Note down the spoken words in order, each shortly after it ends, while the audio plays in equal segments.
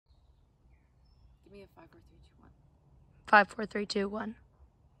Give me a 5, 4, 3, 2, 1. 5, 4, 3, 2, 1.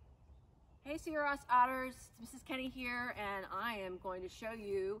 Hey Sierra Ross Otters, it's Mrs. Kenny here, and I am going to show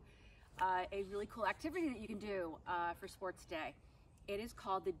you a really cool activity that you can do for Sports Day. It is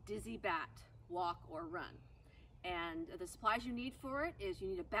called the Dizzy Bat Walk or Run. And the supplies you need for it is you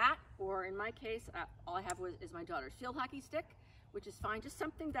need a bat, or in my case, all I have is my daughter's field hockey stick, which is fine, just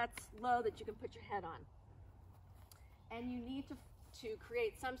something that's low that you can put your head on. And you need to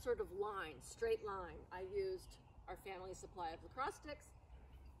create some sort of line, straight line. I used our family supply of lacrosse sticks,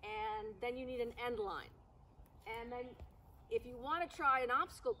 and then you need an end line. And then if you want to try an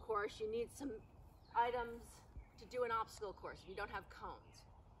obstacle course, you need some items to do an obstacle course if you don't have cones.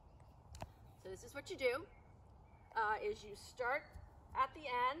 So this is what you do, is you start at the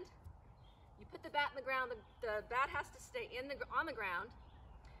end, you put the bat in the ground, the bat has to stay on the ground,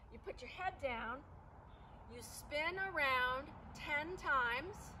 you put your head down, you spin around 10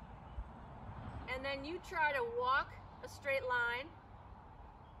 times, and then you try to walk a straight line,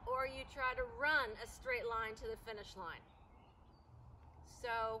 or you try to run a straight line to the finish line.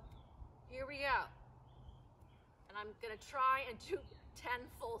 So here we go. And I'm gonna try and do 10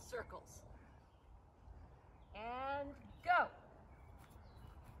 full circles. And go.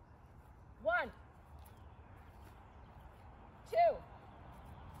 1, 2,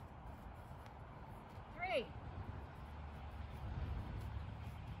 3,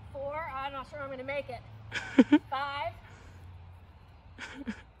 4, I'm not sure I'm gonna make it. 5,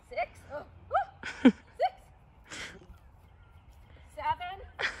 6, oh, woo.